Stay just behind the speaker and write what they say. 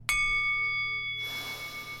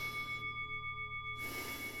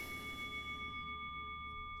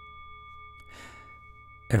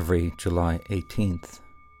Every July 18th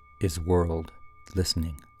is World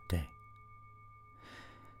Listening Day.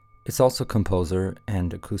 It's also composer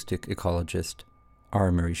and acoustic ecologist R.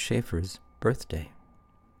 Murray Schafer's birthday.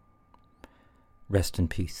 Rest in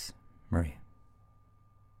peace, Murray.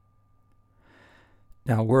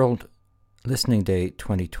 Now, World Listening Day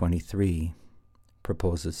 2023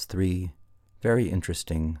 proposes 3 very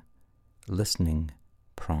interesting listening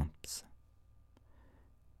prompts.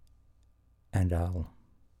 And I'll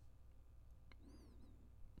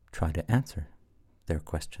try to answer their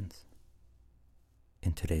questions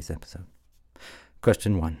in today's episode.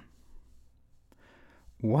 Question 1.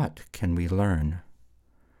 What can we learn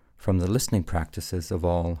from the listening practices of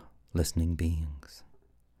all listening beings?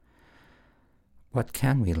 What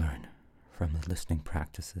can we learn from the listening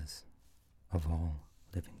practices of all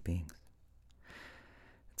living beings?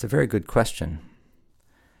 It's a very good question.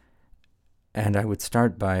 And I would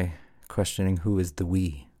start by questioning who is the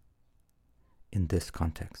we in this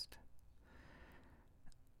context.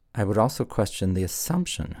 I would also question the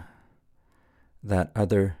assumption that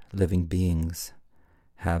other living beings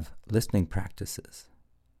have listening practices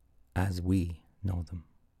as we know them.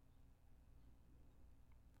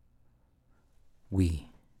 We.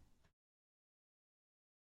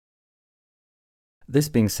 This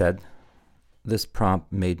being said, this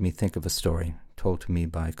prompt made me think of a story told to me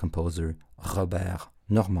by composer Robert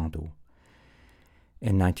Normando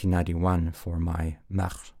in 1991 for my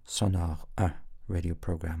Marche Sonore 1 radio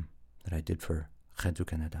program that I did for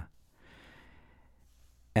Radio-Canada.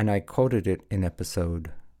 And I quoted it in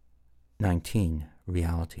episode 19,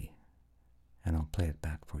 Reality. And I'll play it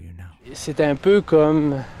back for you now. C'est un peu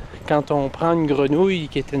comme quand on prend une grenouille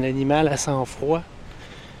qui est un animal à sang froid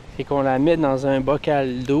et qu'on la met dans un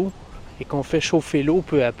bocal d'eau et qu'on fait chauffer l'eau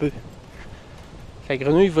peu à peu. La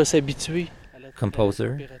grenouille va s'habituer à la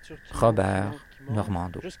Composer Robert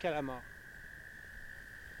Normando.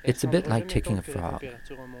 It's a bit like taking a frog,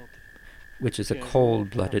 which is a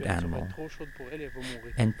cold-blooded animal,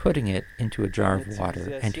 and putting it into a jar of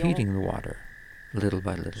water and heating the water little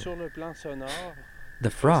by little. The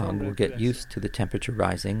frog will get used to the temperature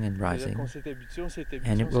rising and rising,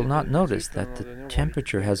 and it will not notice that the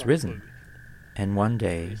temperature has risen. And one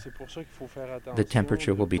day, the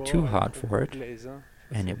temperature will be too hot for it,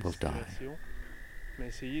 and it will die.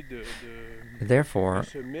 Therefore,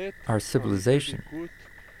 our civilization,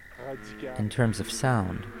 in terms of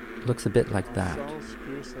sound, looks a bit like that.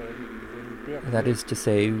 That is to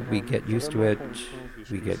say, we get used to it,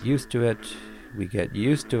 we get used to it, we get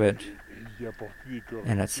used to it,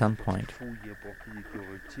 and at some point,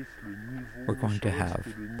 we're going to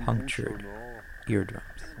have punctured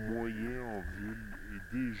eardrums.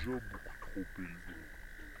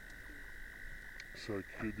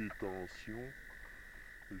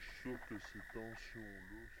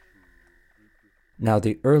 Now,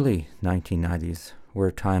 the early 1990s were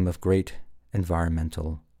a time of great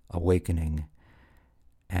environmental awakening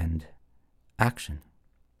and action.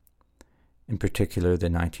 In particular, the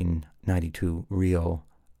 1992 Rio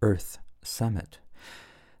Earth Summit.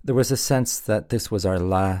 There was a sense that this was our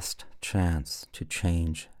last chance to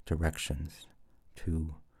change directions,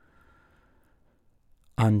 to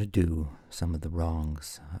undo some of the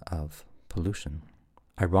wrongs of pollution.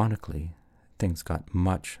 Ironically, things got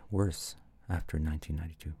much worse after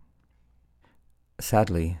 1992.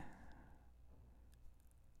 Sadly,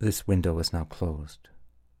 this window is now closed,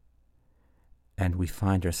 and we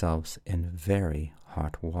find ourselves in very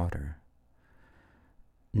hot water,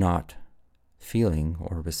 not feeling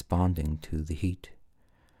or responding to the heat,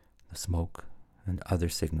 the smoke, and other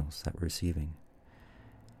signals that we're receiving.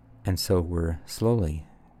 And so we're slowly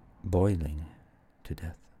boiling to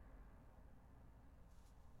death.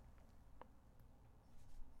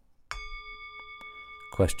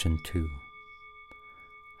 Question 2.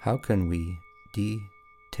 How can we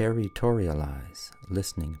deterritorialize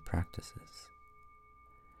listening practices?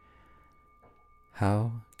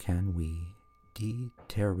 How can we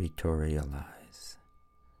deterritorialize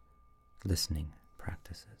listening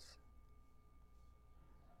practices?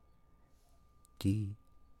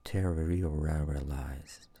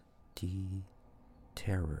 Deterritorialized.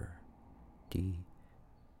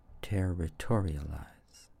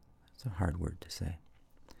 Deterritorialize. It's a hard word to say.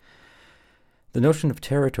 The notion of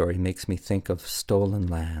territory makes me think of stolen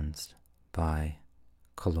lands by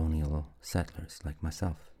colonial settlers like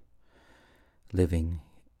myself, living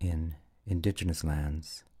in indigenous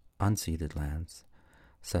lands, unceded lands,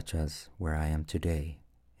 such as where I am today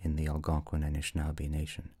in the Algonquin and Anishinaabe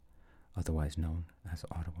Nation, otherwise known as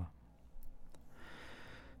Ottawa.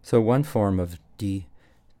 So one form of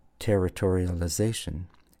deterritorialization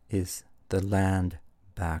is the land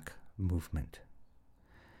back movement.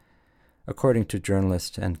 According to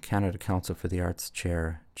journalist and Canada Council for the Arts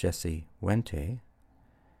Chair Jesse Wente,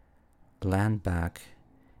 land back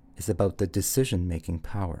is about the decision-making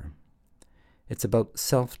power. It's about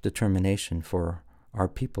self-determination for our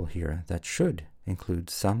people here that should include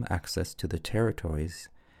some access to the territories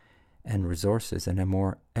and resources in a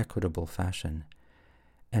more equitable fashion,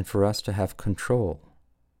 and for us to have control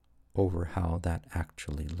over how that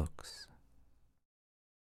actually looks.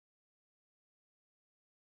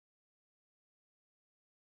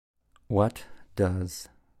 What does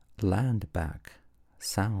land back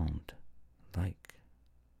sound like?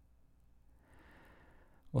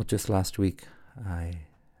 Well, just last week I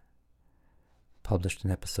published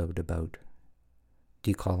an episode about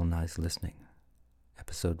decolonized listening,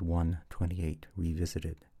 episode 128,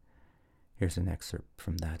 Revisited. Here's an excerpt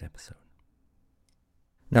from that episode.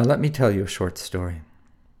 Now let me tell you a short story.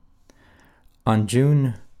 On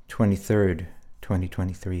June 23rd,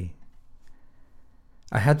 2023,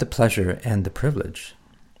 I had the pleasure and the privilege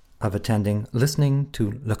of attending Listening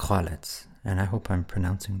to Le Croix, and I hope I'm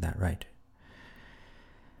pronouncing that right,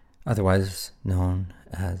 otherwise known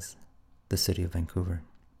as the City of Vancouver.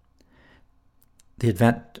 The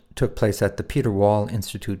event took place at the Peter Wall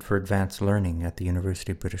Institute for Advanced Learning at the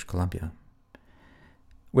University of British Columbia,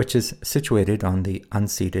 which is situated on the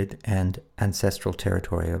unceded and ancestral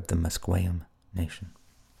territory of the Musqueam Nation.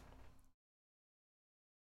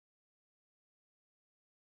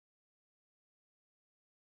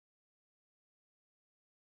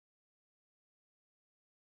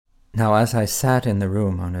 Now, as I sat in the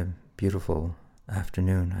room on a beautiful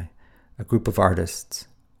afternoon, a group of artists,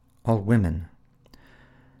 all women,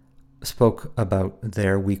 spoke about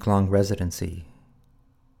their week-long residency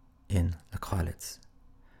in Le Croix,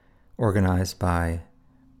 organized by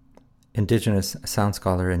Indigenous sound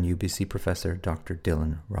scholar and UBC professor Dr.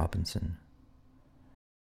 Dylan Robinson.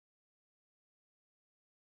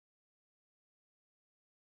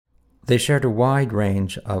 They shared a wide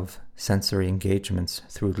range of sensory engagements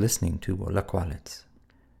through listening to Le Croix.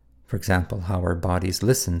 For example, how our bodies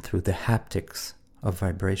listen through the haptics of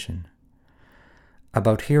vibration,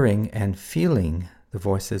 about hearing and feeling the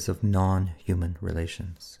voices of non-human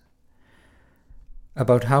relations,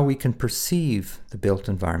 about how we can perceive the built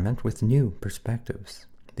environment with new perspectives,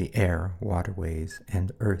 the air, waterways,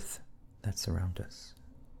 and earth that surround us.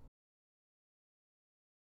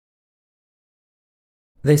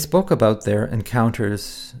 They spoke about their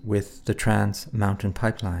encounters with the Trans Mountain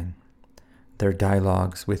Pipeline, their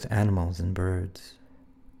dialogues with animals and birds,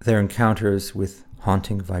 their encounters with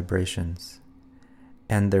haunting vibrations,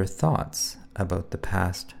 and their thoughts about the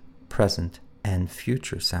past, present, and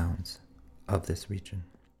future sounds of this region.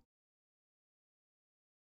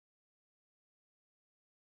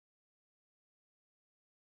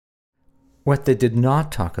 What they did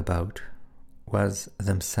not talk about was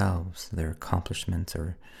themselves, their accomplishments,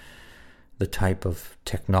 or the type of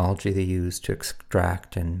technology they use to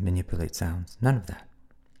extract and manipulate sounds. None of that.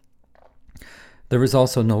 There was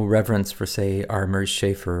also no reverence for, say, R. Murray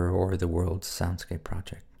Schafer or the World Soundscape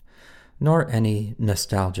Project, nor any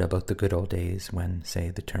nostalgia about the good old days when, say,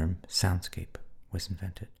 the term soundscape was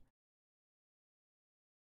invented.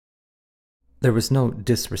 There was no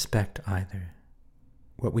disrespect either.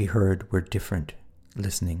 What we heard were different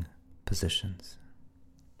listening positions.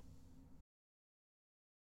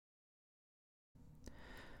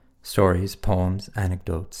 Stories, poems,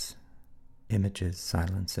 anecdotes, images,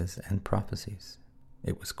 silences, and prophecies.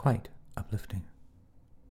 It was quite uplifting.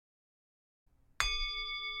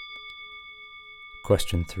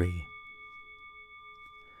 Question 3.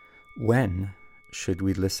 When should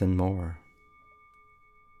we listen more?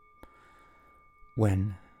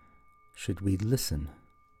 When should we listen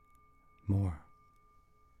more?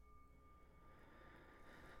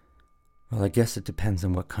 Well, I guess it depends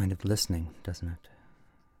on what kind of listening, doesn't it?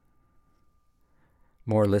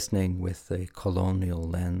 More listening with a colonial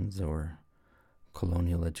lens or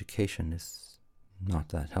colonial education is not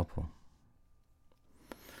that helpful.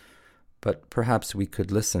 But perhaps we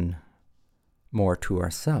could listen more to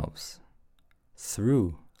ourselves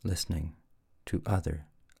through listening to other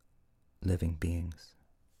living beings.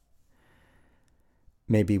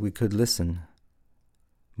 Maybe we could listen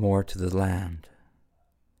more to the land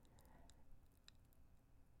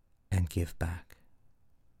and give back.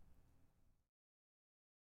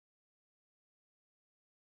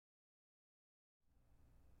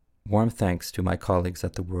 Warm thanks to my colleagues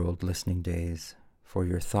at the World Listening Days for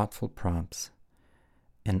your thoughtful prompts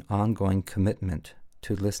and ongoing commitment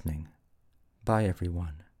to listening by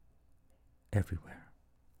everyone, everywhere.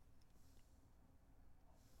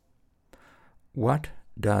 What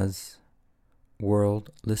does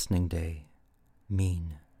World Listening Day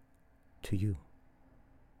mean to you?